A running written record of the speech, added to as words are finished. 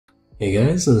Hey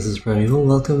guys, this is Primeval.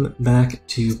 Welcome back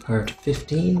to part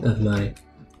 15 of my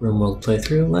Rimworld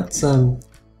playthrough. Let's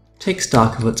take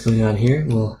stock of what's going on here.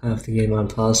 We'll have the game on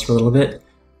pause for a little bit.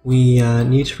 We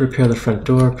need to repair the front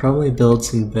door, probably build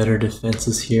some better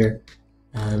defenses here.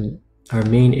 Our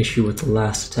main issue with the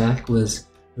last attack was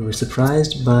we were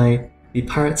surprised by the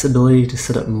pirates' ability to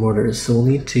set up mortars, so we'll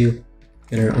need to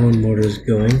get our own mortars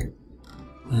going.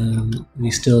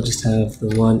 We still just have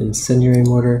the one incendiary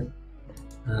mortar,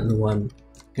 the one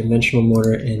conventional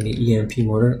mortar, and the EMP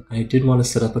mortar. I did want to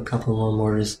set up a couple more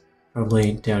mortars,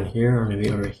 probably down here or maybe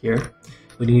over here.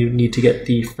 We need to get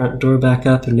the front door back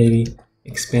up and maybe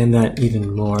expand that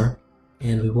even more.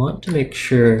 And we want to make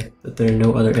sure that there are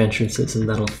no other entrances, and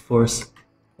that'll force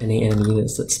any enemy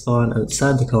units that spawn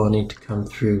outside the colony to come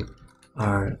through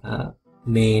our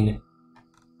main,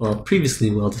 well, previously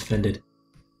well-defended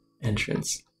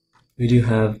entrance. We do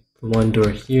have the one door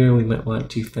here. We might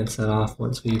want to fence that off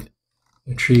once we've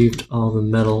retrieved all the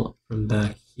metal from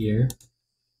back here.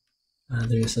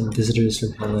 There are some visitors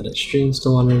from Hamlet at Stream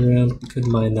still wandering around. We could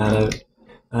mine that out.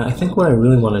 I think what I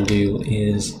really want to do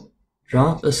is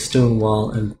drop a stone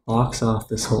wall and box off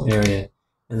this whole area,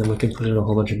 and then we can put in a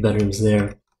whole bunch of bedrooms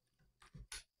there.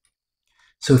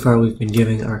 So far we've been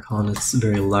giving our colonists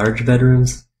very large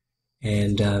bedrooms,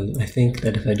 and I think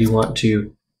that if I do want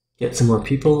to get some more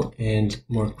people and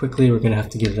more quickly, we're going to have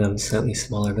to give them slightly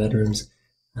smaller bedrooms.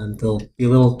 They'll be a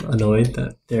little annoyed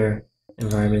that their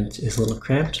environment is a little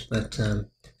cramped, but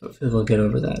hopefully they'll get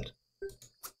over that.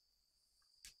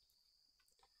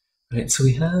 Alright, so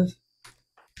we have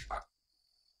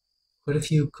quite a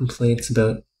few complaints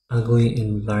about ugly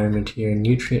environment here.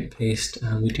 Nutrient paste,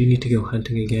 we do need to go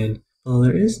hunting again. Well,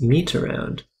 there is meat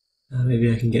around.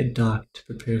 Maybe I can get Doc to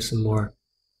prepare some more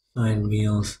fine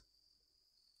meals.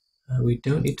 We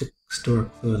don't need to store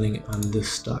clothing on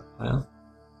this stockpile.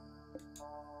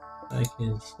 I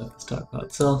can select the stockpile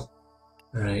itself.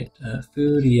 Alright,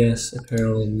 food, yes.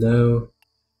 Apparel, no.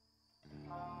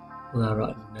 Allow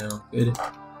rotten, no. Good.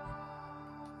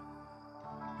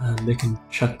 They can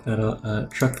truck that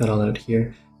all out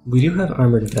here. We do have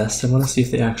armored vests. I want to see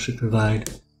if they actually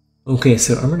provide... Okay,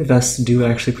 so armored vests do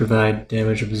actually provide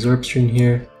damage absorption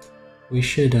here. We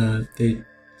should, the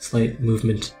slight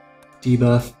movement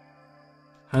debuff.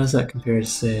 How does that compare to,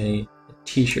 say, a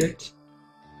t-shirt?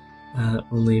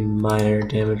 Only minor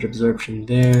damage absorption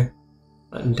there.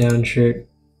 Button-down shirt,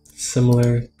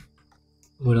 similar.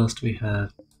 What else do we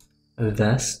have? A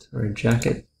vest or a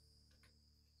jacket?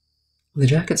 The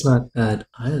jacket's not bad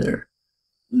either.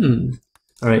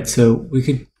 Alright, so we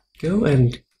could go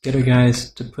and get our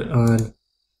guys to put on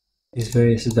these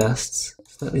various vests,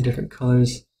 slightly different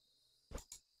colors.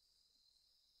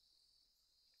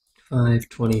 5,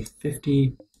 20,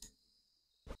 50.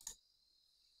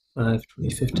 5, 20,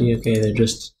 50. Okay, they're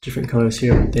just different colors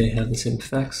here, but they have the same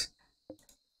effects.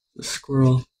 The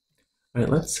squirrel.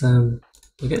 Alright, let's we'll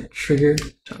get Trigger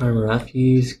to armor up.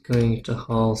 He's going to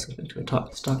haul something to the top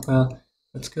of the stockpile.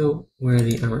 Let's go wear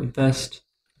the armored vest.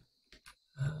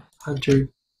 Hunter,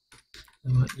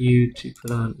 I want you to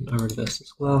put on an armored vest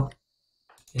as well.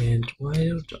 And why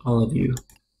don't all of you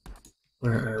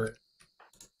wear armor?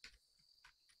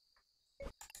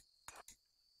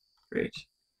 Great.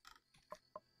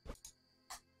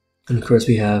 And of course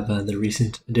we have the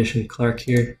recent addition Clark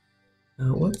here.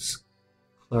 What's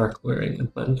Clark wearing? A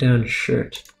button-down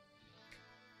shirt.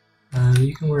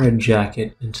 You can wear a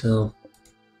jacket until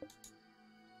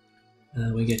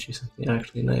we get you something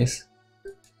actually nice.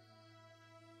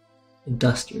 A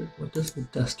duster. What does the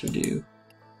duster do?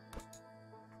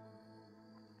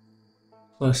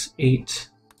 +8,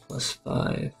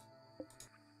 +5.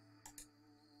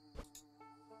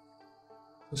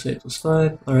 +8,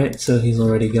 +5. Alright, so he's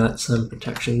already got some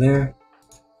protection there.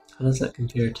 How does that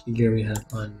compare to the gear we have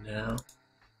on now?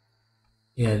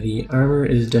 Yeah, the armor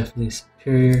is definitely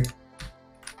superior.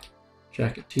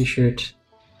 Jacket, t-shirt,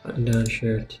 button-down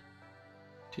shirt,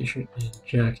 t-shirt and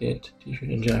jacket, t-shirt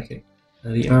and jacket.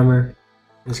 The armor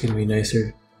is going to be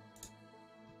nicer.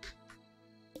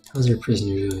 How's our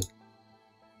prisoner doing?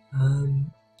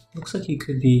 Looks like he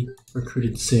could be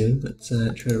recruited soon. Let's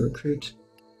try to recruit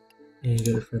and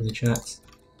go to friendly chats.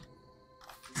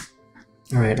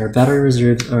 Alright, our battery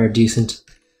reserves are decent,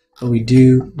 but we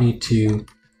do need to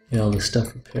get all this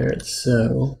stuff repaired.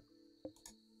 So,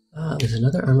 there's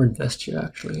another armored vest here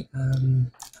actually.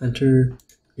 Hunter,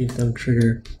 Green Thumb,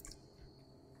 Trigger,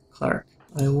 Clark.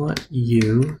 I want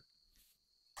you.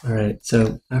 Alright,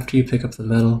 so after you pick up the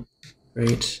metal,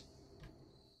 great.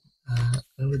 I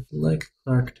would like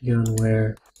Clark to go and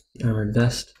wear the armored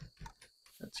vest.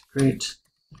 That's great.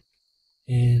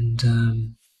 And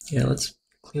yeah, let's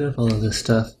clean up all of this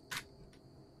stuff.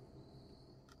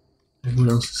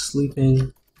 Everyone else is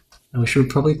sleeping. And we should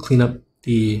probably clean up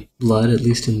the blood, at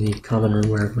least in the common room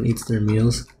where everyone eats their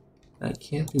meals. That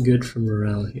can't be good for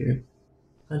morale here.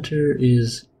 Hunter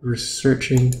is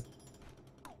researching.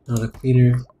 Not a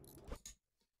cleaner.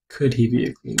 Could he be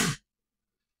a cleaner?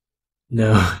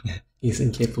 No, he's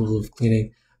incapable of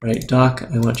cleaning. Right, Doc,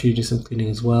 I want you to do some cleaning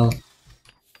as well.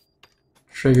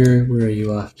 Trigger, where are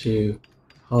you off to?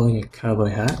 Hauling a cowboy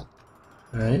hat.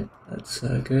 Alright, that's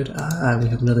good. Ah, we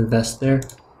have another vest there.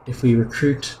 If we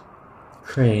recruit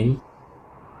Crane,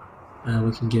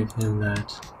 we can give him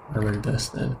that armored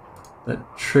vest then. But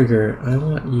Trigger, I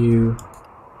want you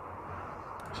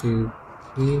to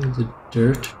clean the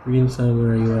dirt. Green Thumb,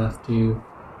 where are you off to?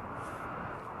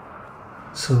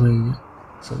 Sowing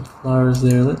some flowers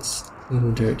there. Let's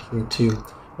clean the dirt here too.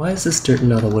 Why is this dirt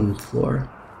not a wooden floor?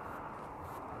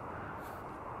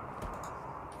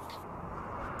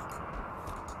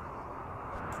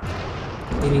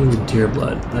 Cleaning the deer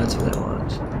blood, that's what I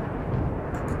want.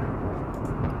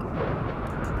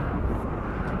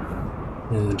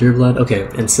 And the deer blood, okay,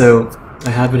 and so I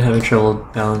have been having trouble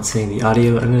balancing the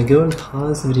audio. I'm going to go and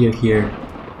pause the video here,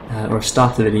 or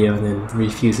stop the video and then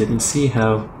refuse it and see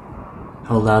how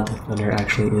loud the thunder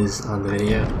actually is on the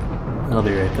video. I'll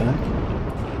be right back.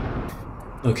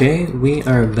 Okay, we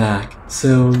are back.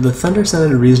 So the thunder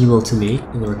sounded reasonable to me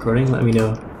in the recording. Let me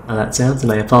know how that sounds,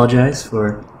 and I apologize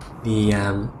for the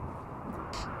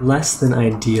less than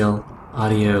ideal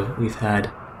audio we've had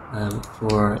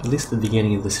for at least the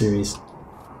beginning of the series.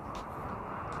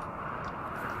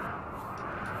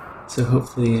 So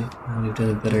hopefully we've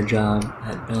done a better job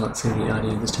at balancing the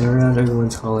audio this time around.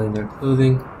 Everyone's hauling their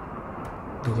clothing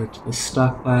over to the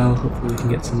stockpile. Hopefully we can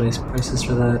get some nice prices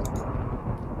for that.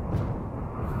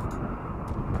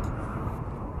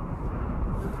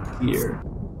 Gear.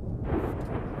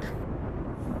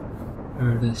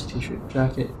 Armored vest, t-shirt,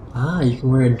 jacket. Ah, you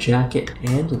can wear a jacket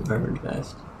and an armored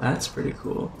vest. That's pretty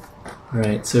cool.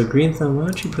 Alright, so Green Thumb, why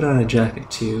don't you put on a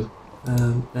jacket too?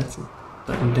 That's a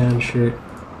button-down shirt.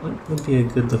 What would be a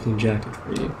good-looking jacket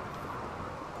for you?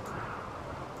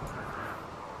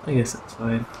 I guess that's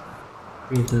fine.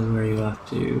 Green Thumb, where are you off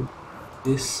to?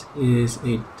 This is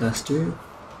a duster.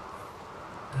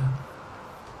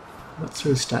 What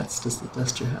sort of stats does the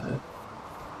duster have?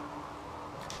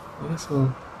 I guess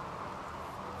we'll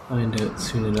find out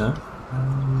soon enough.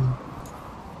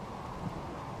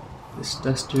 This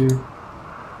duster,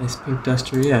 nice pink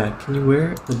duster, yeah. Can you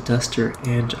wear the duster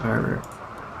and armor?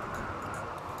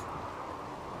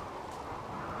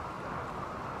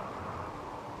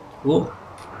 Cool.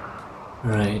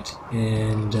 Alright,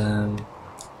 and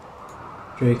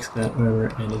Drake's got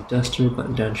armor and a duster,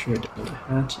 button-down shirt, and a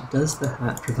hat. Does the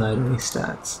hat provide any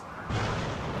stats?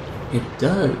 It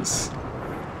does.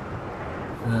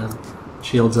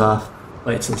 Shields off,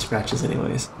 bites and scratches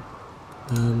anyways.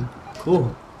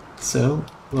 Cool. So,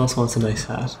 who else wants a nice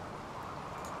hat?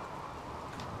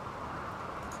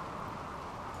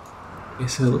 Okay,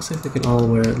 so it looks like they can all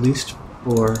wear at least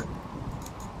 4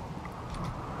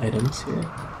 items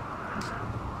here.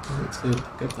 Let's go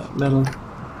pick up that metal.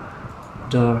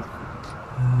 Doc,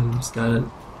 he's got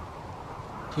a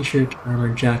t-shirt,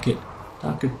 armor, jacket.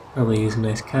 Doc could probably use a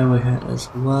nice cowboy hat as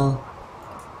well.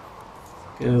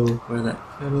 Go wear that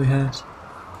cowboy hat.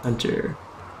 Hunter,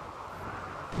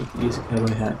 you could use a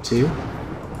cowboy hat too.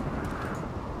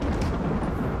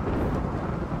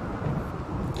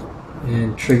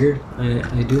 And Trigger,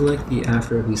 I do like the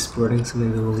afro he's sporting, so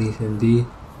maybe we'll leave him be.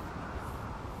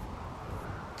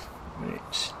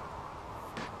 Right.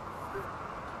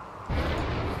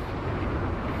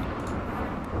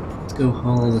 Let's go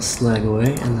haul the slag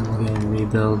away, and then we'll go and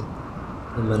rebuild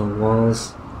the metal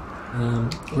walls.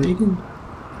 Or even,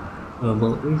 we'll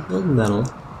rebuild metal,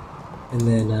 and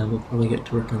then we'll probably get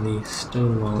to work on the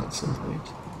stone wall at some point.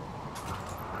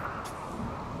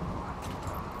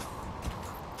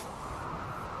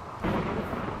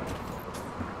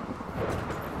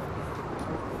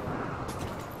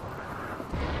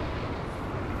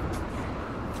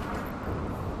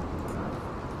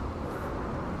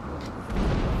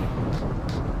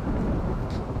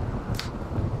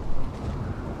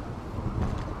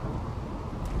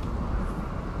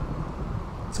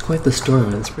 Quite the storm,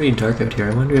 and it's pretty dark out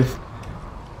here. I wonder if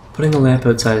putting a lamp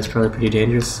outside is probably pretty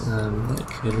dangerous. That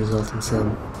could result in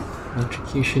some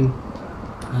electrocution.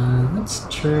 Let's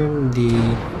turn the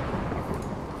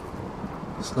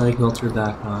slag melter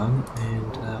back on,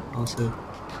 and also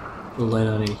put a light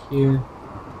on in here.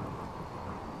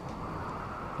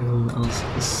 Everyone else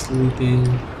is sleeping.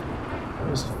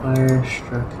 There's a fire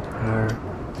struck our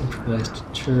improvised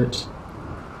turret.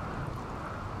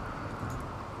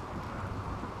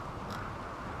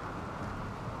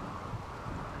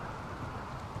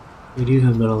 We do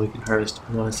have metal we can harvest if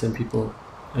we want to send people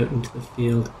out into the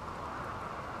field.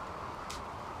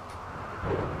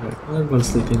 Alright, while everyone's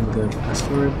sleeping, we'll go fast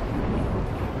forward.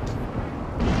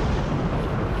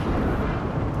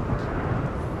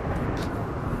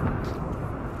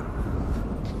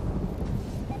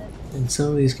 And some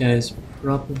of these guys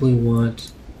probably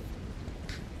want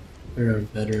their own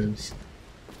bedrooms.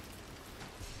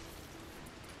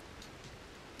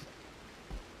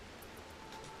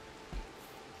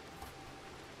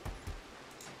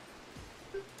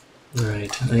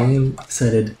 Alright, I am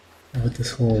excited about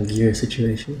this whole gear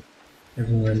situation.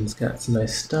 Everyone's got some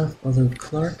nice stuff, although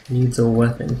Clark needs a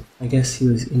weapon. I guess he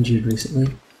was injured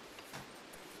recently.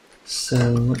 So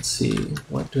let's see,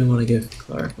 what do I want to give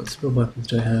Clark? What sort of weapons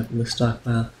do I have in the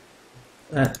stockpile?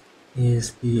 That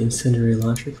is the incendiary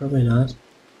launcher, probably not.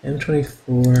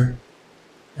 M24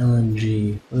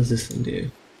 LMG, what does this thing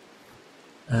do?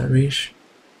 Range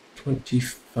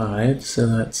 25, so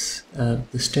that's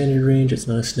the standard range, it's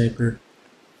not a sniper.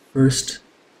 First,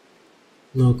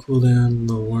 low cooldown,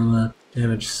 low warm-up,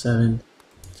 damage 7.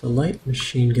 It's a light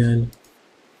machine gun.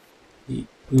 The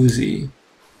Uzi.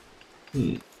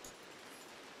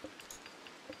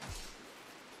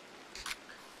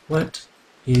 What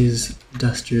is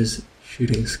Duster's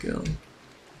shooting skill?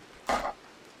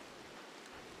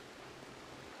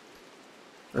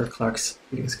 Or Clark's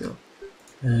shooting skill?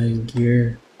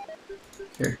 Gear,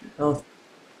 character health.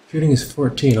 Shooting is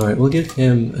 14. Alright, we'll give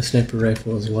him a sniper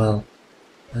rifle as well.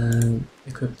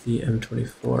 Equip the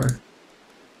M24.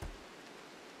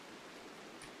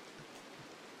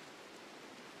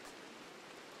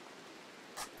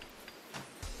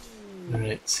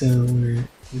 Alright, so we're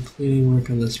completing work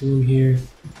on this room here.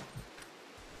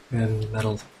 Grabbing the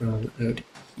metal from out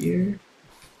here.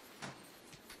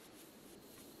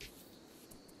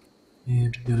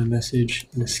 And we got a message,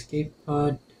 an escape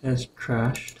pod has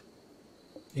crashed.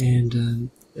 And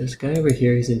there's a guy over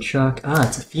here, he's in shock. Ah,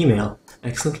 it's a female.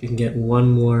 Excellent, we can get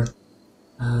one more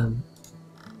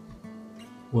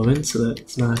woman so that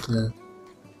it's not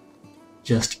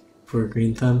just for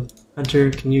Green Thumb.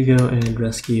 Hunter, can you go and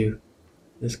rescue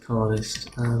this colonist?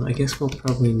 I guess we'll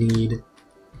probably need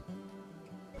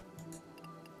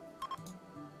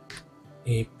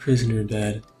a prisoner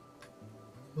bed.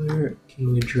 Where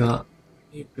can we drop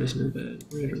a prisoner bed?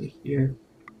 Right over here.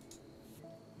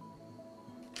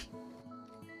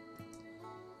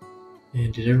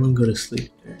 And did everyone go to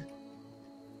sleep there?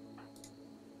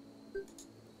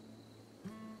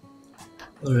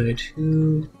 Alright,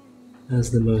 who has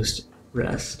the most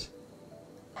rest?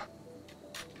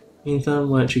 Green Thumb,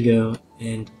 why don't you go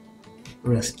and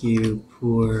rescue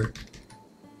poor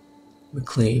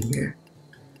McLean here?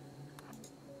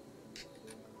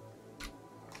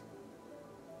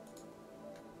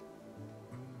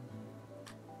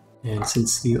 And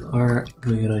since you are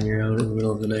going out on your own in the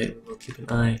middle of the night, we'll keep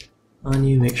an eye on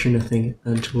you, make sure nothing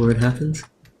untoward happens.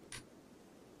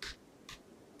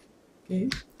 Okay,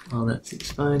 all that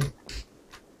seems fine.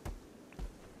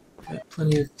 Got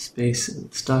plenty of space in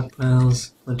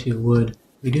stockpiles, plenty of wood.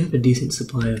 We do have a decent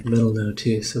supply of metal now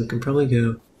too, so we can probably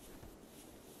go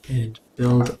and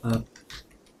build up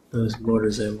those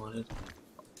mortars I wanted.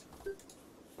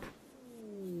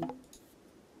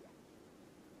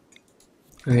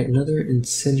 Alright, another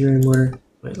incendiary mortar.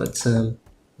 Wait, let's look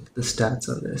at the stats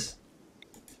on this.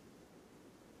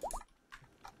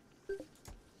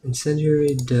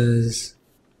 Incendiary does...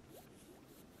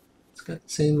 It's got the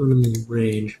same minimum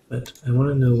range, but I want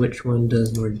to know which one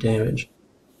does more damage.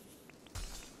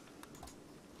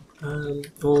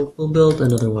 We'll build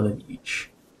another one of each.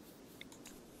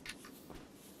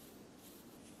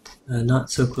 Not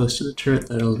so close to the turret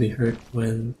that it'll be hurt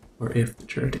when or if the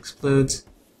turret explodes.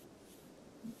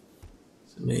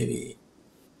 So maybe...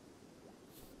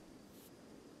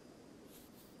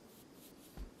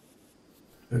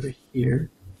 over here.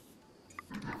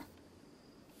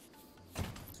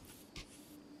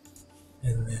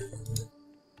 And then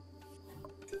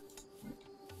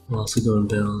we'll also go and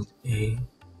build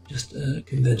just a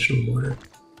conventional mortar.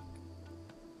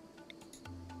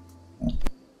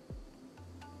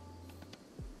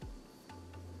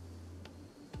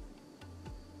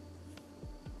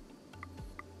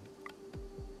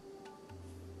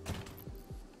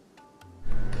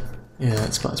 Yeah,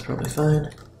 that spot's probably fine.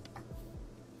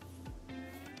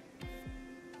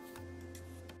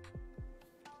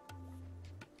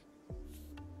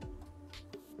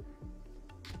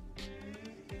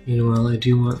 Meanwhile, I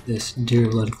do want this deer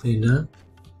blood cleaned up.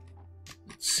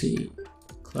 Let's see.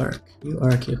 Clark, you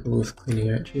are capable of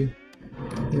cleaning, aren't you?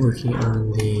 You're working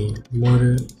on the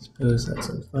mortar. I suppose that's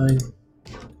fine.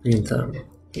 Green Thumb.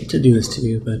 Hate to do this to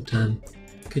you, but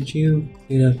could you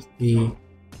clean up the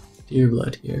deer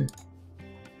blood here?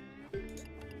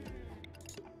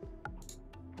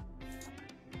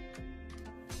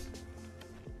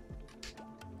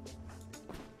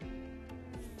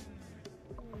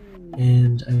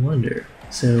 And I wonder,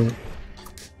 so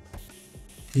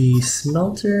the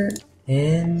smelter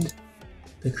and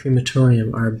the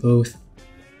crematorium are both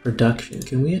production.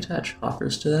 Can we attach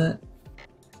hoppers to that?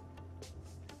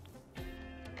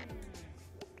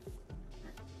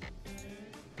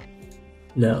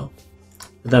 No.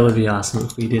 But that would be awesome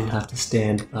if we didn't have to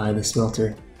stand by the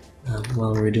smelter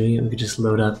while we were doing it. We could just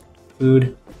load up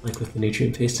food, like with the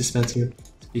nutrient paste dispenser.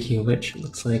 Speaking of which, it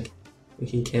looks like we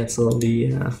can cancel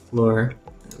the floor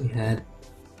that we had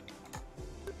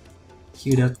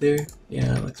queued up there.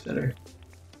 Yeah, that looks better.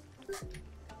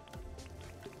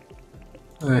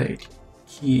 Alright,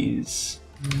 Keys.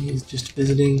 He's just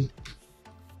visiting.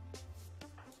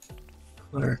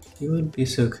 Clark, you would be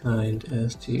so kind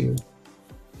as to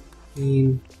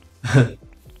clean.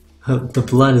 The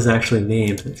blood is actually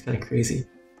named, that's kind of crazy.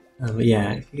 But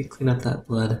yeah, if you could clean up that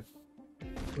blood,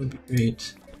 that would be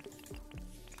great.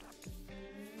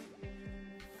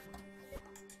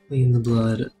 Clean the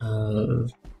blood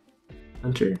of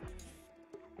Hunter.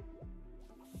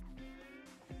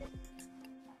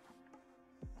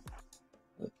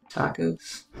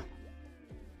 Tacos.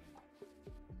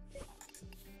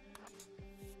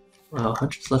 Wow,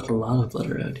 Hunter's left a lot of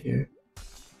blood around here.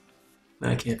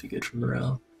 That can't be good for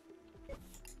morale.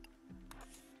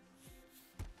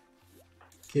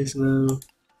 Gizmo.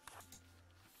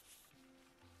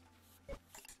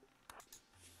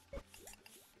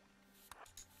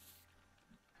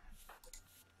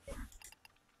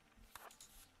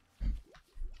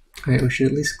 Alright, we should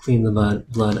at least clean the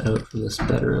blood out from this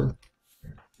bedroom.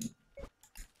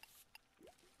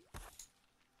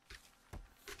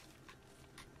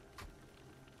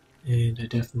 And I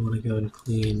definitely want to go and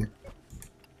clean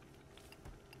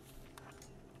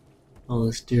all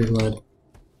this deer blood.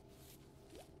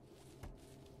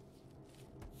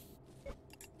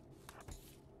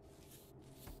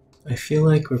 I feel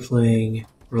like we're playing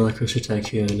Roller Coaster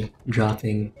Tycoon,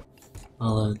 dropping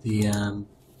all of the,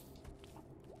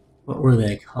 what were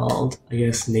they called? I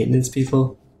guess maintenance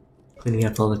people? Cleaning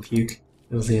up all the puke.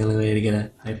 It was the only way to get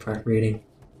a high park rating.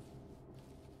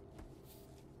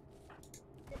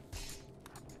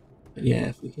 But yeah,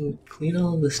 if we can clean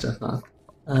all of this stuff up.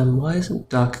 Why isn't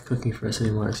Doc cooking for us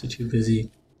anymore? Is he too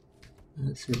busy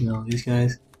serving all these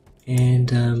guys?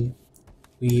 And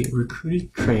we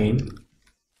recruited Crane.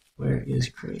 Where is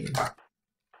Crane?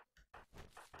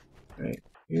 Alright,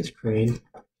 here's Crane.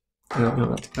 Oh, no,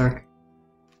 that's Clark.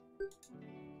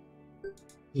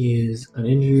 He is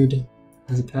uninjured,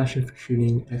 has a passion for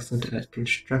shooting, excellent at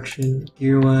construction,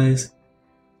 gear-wise.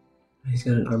 He's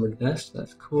got an armored vest,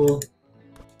 that's cool.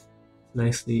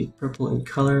 Nicely purple in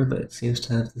color, but it seems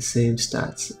to have the same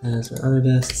stats as our other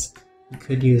vests. He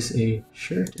could use a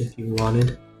shirt if you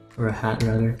wanted, or a hat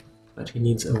rather, but he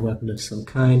needs a weapon of some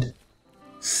kind.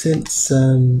 Since,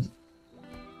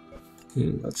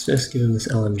 let's just give him this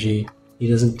LMG. He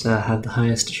doesn't have the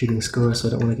highest shooting score, so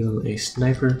I don't want to give him a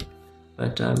sniper,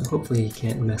 but hopefully he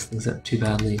can't mess things up too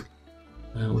badly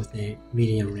with a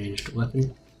medium-ranged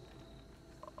weapon.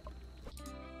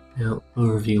 Now,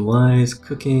 overview-wise,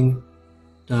 cooking.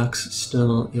 Doc's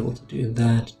still able to do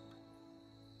that.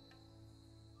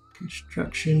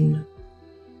 Construction.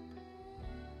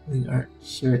 Art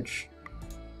search.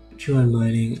 Put you on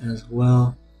mining as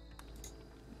well.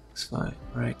 Looks fine.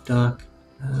 Alright, Doc.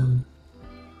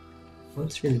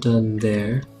 Once you're done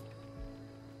there,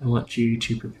 I want you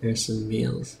to prepare some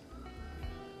meals.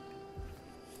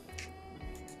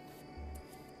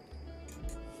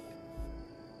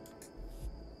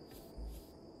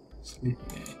 Sleeping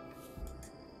aid.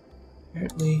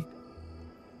 Apparently,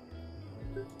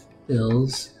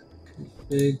 bills,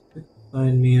 config,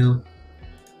 find meal.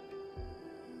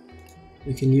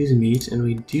 We can use meat, and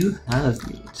we do have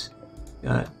meat.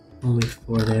 Got only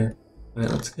 4 there.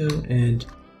 Alright, let's go and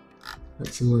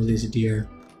put some more of these deer.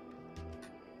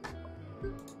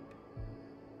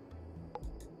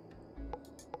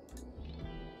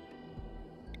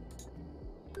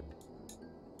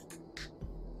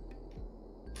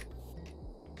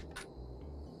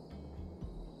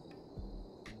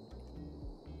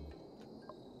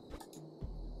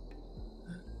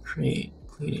 Crane,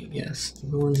 cleaning, yes.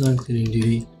 Everyone's on cleaning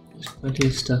duty. There's plenty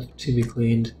of stuff to be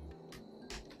cleaned.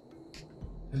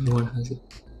 Everyone has a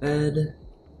bed.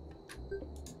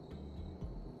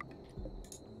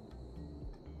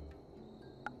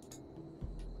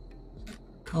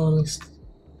 Colonist.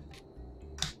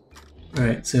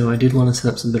 Alright, so I did want to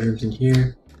set up some bedrooms in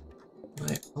here.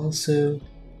 Might also...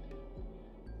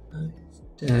 he's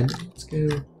dead. Let's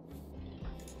go.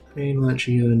 Crane, why don't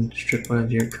you go and strip one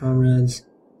of your comrades?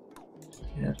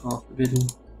 Yeah, all forbidden.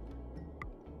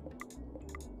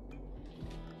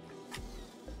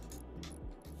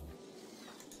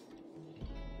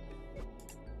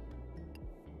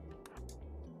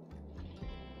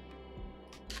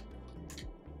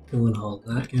 Go and haul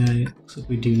that guy. Looks like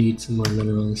we do need some more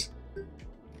minerals.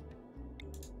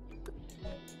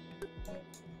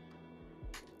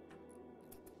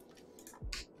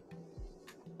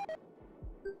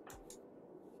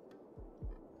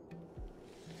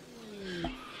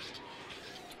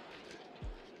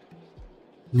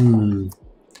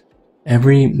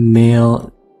 Every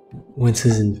male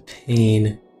winces in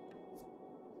pain.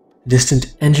 A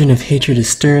distant engine of hatred is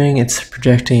stirring. It's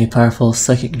projecting a powerful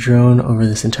psychic drone over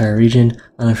this entire region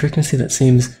on a frequency that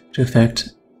seems to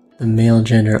affect the male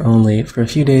gender only. For a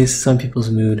few days, some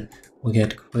people's mood will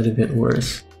get quite a bit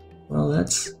worse. Well,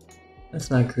 that's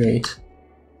not great.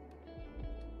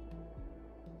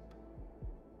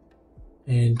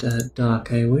 And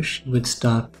Doc, I wish you would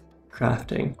stop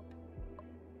crafting.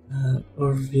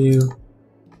 Overview.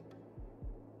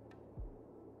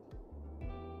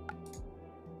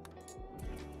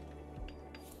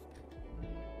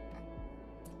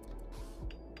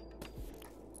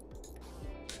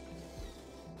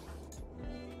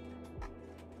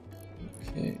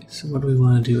 Okay, so what do we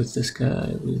want to do with this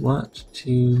guy? We want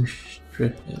to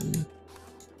strip him.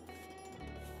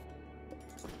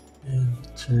 And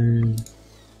turn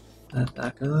that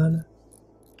back on.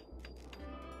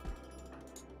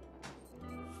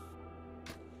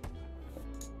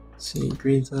 See,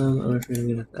 Green Thumb, I'm afraid I'm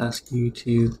going to have to ask you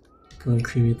to go and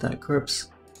cremate that corpse.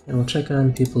 And we'll check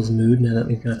on people's mood now that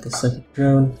we've got the second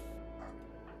drone.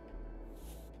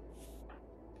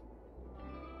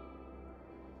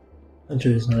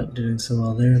 Hunter's not doing so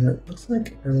well there, but looks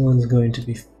like everyone's going to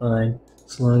be fine,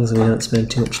 as long as we don't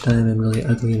spend too much time in really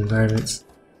ugly environments.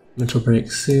 Mental break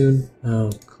soon.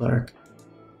 Oh, Clark.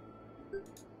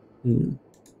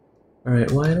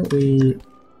 Alright, why don't we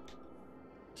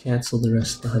cancel the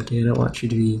rest of the hunting? I don't want you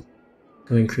to be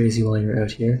going crazy while you're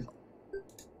out here.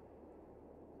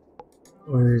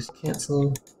 Orders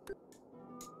cancel.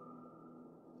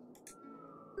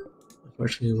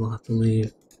 Unfortunately, we'll have to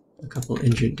leave a couple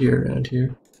injured deer around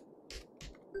here.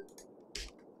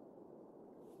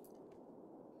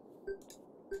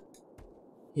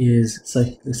 He is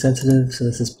psychically sensitive, so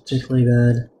this is particularly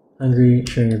bad. Hungry,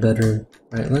 sharing a bedroom.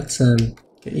 Alright, let's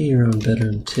get you your own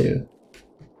bedroom too.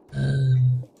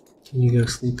 Can you go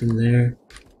sleep in there?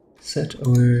 Set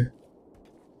order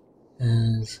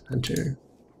as Hunter.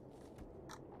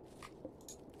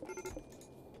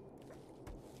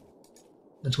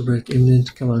 Mental break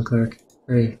imminent. Come on, Clark.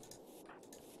 Hurry.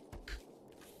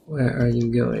 Where are you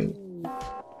going?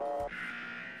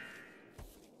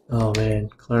 Oh man,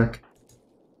 Clark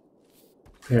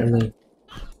apparently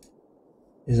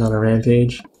is on a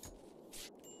rampage.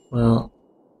 Well,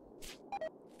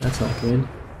 that's not good.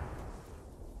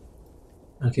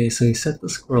 Okay, so he set the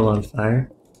squirrel on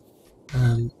fire.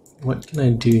 What can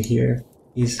I do here?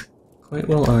 He's quite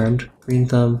well armed. Green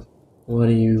Thumb, what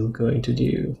are you going to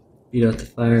do? Beat out the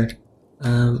fire.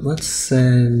 Let's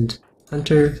send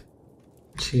Hunter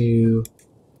to...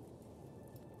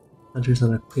 Hunter's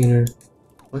on a cleaner.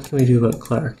 What can we do about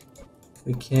Clark?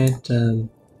 We can't,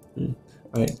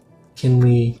 Alright, can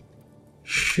we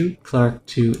shoot Clark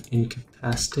to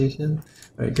incapacitate him?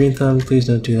 Alright, Green Thumb, please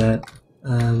don't do that.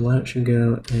 Why don't you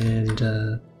go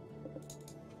and,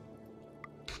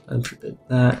 unforbid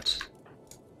that.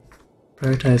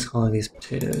 Prioritize hauling these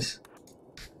potatoes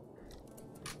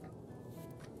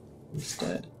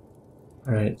instead.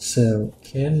 Alright, so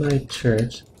can my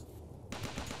turret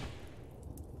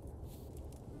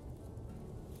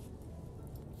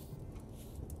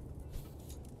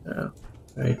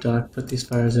Alright, Doc, put these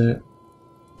fires out.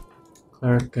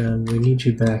 Clark, we need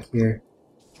you back here.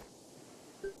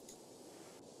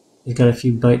 He's got a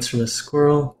few bites from a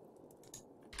squirrel,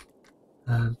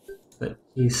 but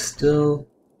he's still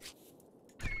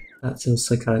got some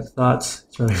psychotic thoughts.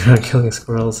 He's running around killing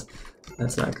squirrels.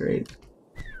 That's not great.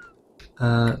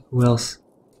 Who else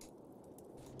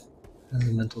has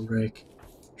a mental break?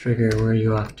 Trigger, where are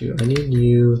you off to? I need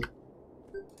you...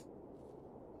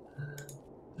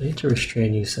 I need to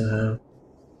restrain you somehow.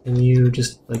 Can you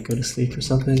just, like, go to sleep or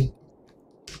something?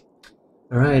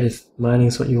 Alright, if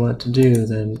mining's what you want to do,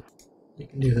 then you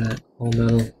can do that. All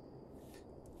metal.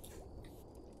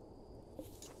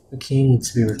 Okay,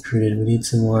 needs to be recruited. We need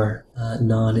some more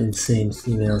non-insane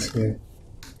females here.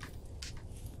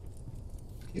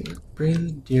 Okay, bring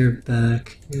the deer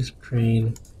back. Here's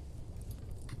Crane.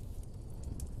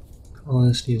 All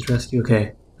this needs rescue.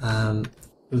 Okay.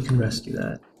 Who can rescue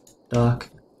that? Doc.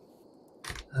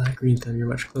 Green Thumb, you're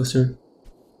much closer.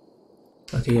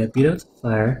 Okay, yeah, beat out the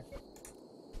fire.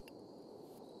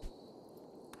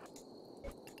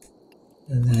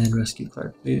 And then rescue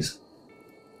Clark, please.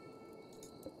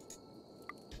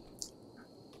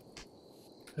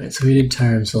 Alright, so he did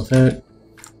tire himself out.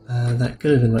 That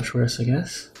could have been much worse, I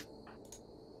guess.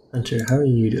 Hunter, how are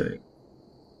you doing?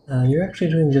 You're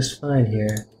actually doing just fine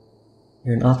here.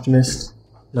 You're an optimist,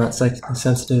 not psychically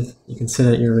sensitive. You can sit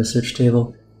at your research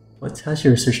table. How's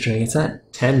your research doing? It's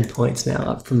at 10 points now,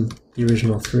 up from the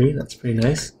original 3. That's pretty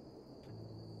nice.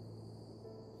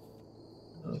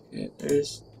 Okay,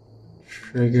 there's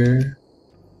Trigger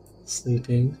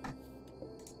sleeping.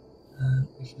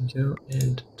 We can go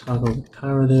and toggle the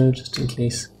power there just in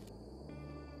case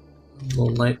a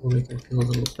little light will make her feel a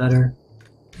little better.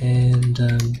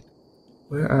 And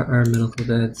where are our medical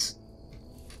beds?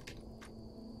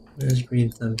 Where's Green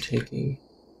Thumb taking?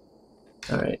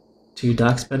 Alright, to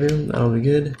Doc's bedroom, that'll be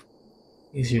good.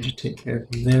 Easier to take care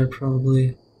of him there,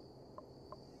 probably.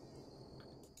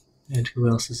 And who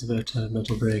else is about to have a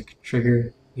mental break?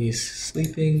 Trigger, he's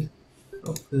sleeping.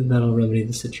 Hopefully that'll remedy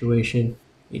the situation.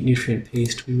 Eat nutrient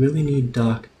paste. We really need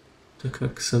Doc to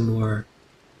cook some more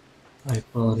high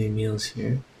quality meals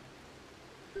here.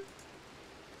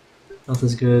 Health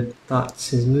is good.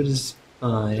 Thoughts. His mood is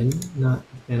fine. Not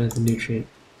a fan of the nutrient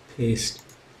paste.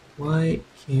 Why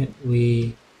can't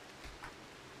we...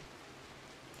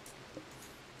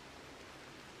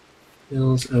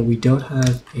 Bills. Oh, we don't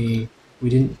have a... We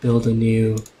didn't build a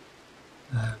new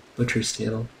butcher's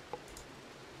table.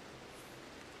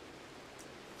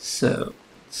 So,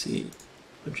 let's see.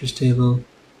 Butcher's table.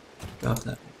 Drop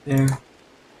that right there.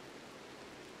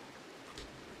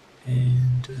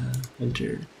 And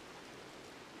Hunter.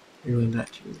 You're going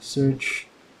back to your research.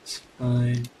 It's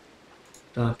fine.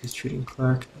 Doc is treating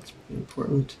Clark. That's really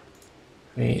important.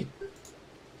 Great.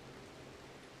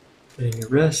 Getting your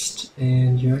rest,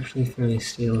 and you're actually fairly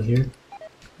stable here.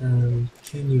 Can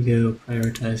you go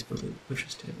prioritize building the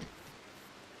butcher's table?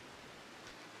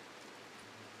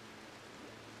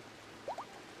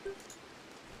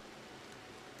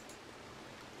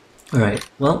 Alright,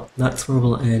 well, that's where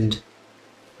we'll end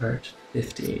part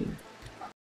 15.